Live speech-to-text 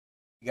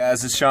Hey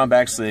guys, it's Sean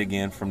Baxley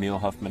again from Neil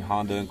Huffman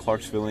Honda in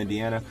Clarksville,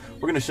 Indiana.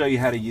 We're going to show you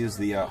how to use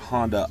the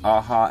Honda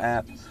AHA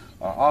app.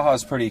 AHA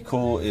is pretty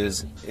cool.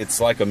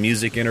 It's like a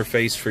music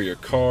interface for your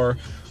car.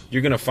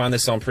 You're going to find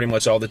this on pretty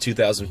much all the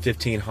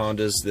 2015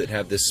 Hondas that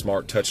have this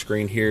smart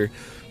touchscreen here.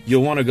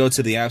 You'll want to go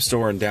to the App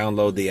Store and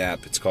download the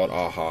app. It's called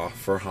AHA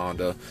for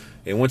Honda.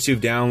 And once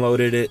you've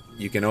downloaded it,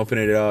 you can open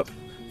it up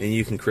and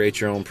you can create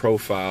your own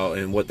profile.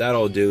 And what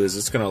that'll do is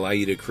it's going to allow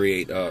you to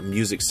create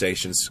music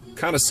stations,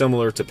 kind of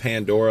similar to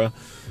Pandora.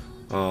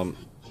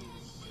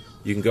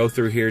 You can go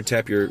through here,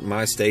 tap your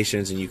My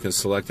Stations, and you can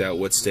select out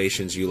what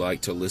stations you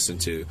like to listen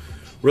to.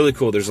 Really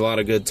cool. There's a lot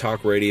of good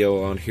talk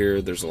radio on here.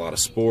 There's a lot of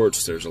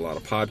sports. There's a lot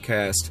of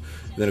podcasts.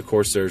 And then, of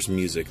course, there's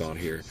music on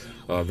here.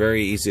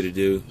 Very easy to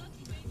do.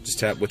 Just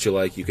tap what you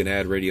like. You can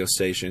add radio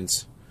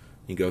stations.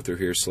 You can go through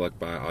here, select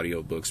by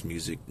audiobooks,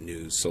 music,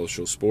 news,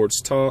 social,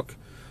 sports, talk.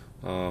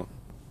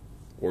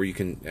 Or you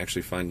can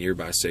actually find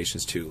nearby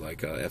stations too,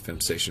 like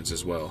FM stations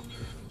as well.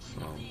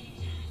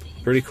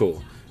 Pretty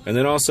cool. And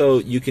then also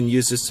you can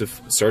use this to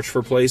search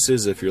for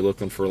places if you're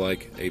looking for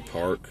like a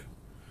park.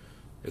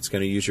 It's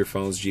going to use your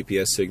phone's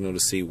GPS signal to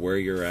see where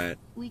you're at.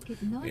 We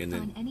could not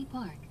find any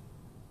park.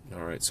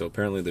 Alright, so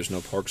apparently there's no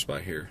parks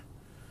by here.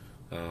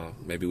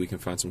 Maybe we can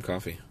find some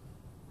coffee.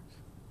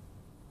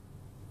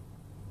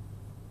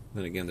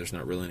 Then again, there's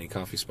not really any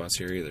coffee spots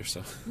here either.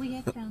 So we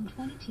have found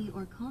 20 tea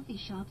or coffee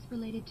shops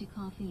related to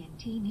coffee and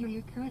tea near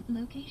your current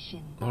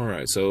location.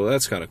 Alright, so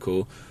that's kind of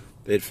cool.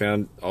 It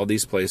found all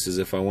these places.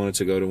 If I wanted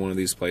to go to one of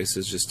these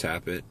places, just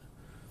tap it.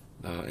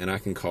 And I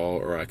can call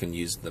or I can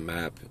use the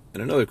map.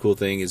 And another cool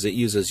thing is it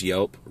uses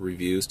Yelp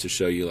reviews to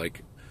show you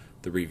like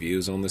the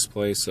reviews on this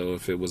place. So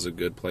if it was a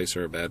good place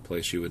or a bad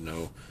place, you would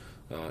know.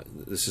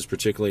 This is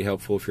particularly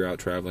helpful if you're out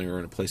traveling or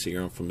in a place that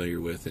you're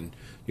unfamiliar with and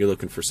you're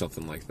looking for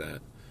something like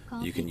that.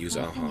 You can use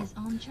AHA.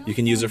 You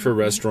can use it for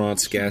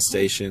restaurants, gas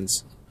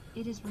stations.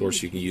 Of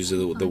course, you can use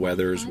the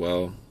weather as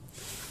well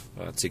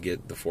to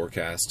get the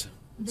forecast.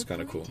 It's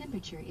kind of cool. The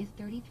temperature is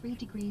 33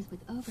 degrees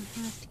with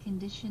overcast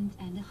conditions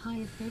and a high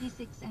of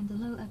 36 and a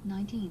low of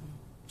 19.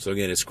 So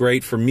again, it's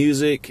great for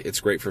music.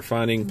 It's great for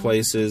finding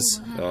places.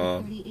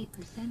 And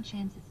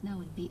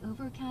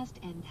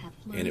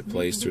it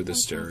plays through the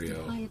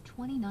stereo. High of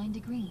 29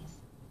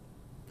 degrees.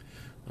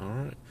 All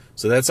right.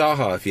 So that's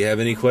AHA. If you have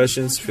any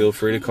questions, feel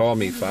free to call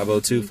me,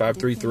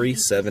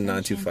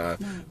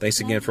 502-533-7925. Thanks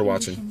again for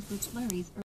watching.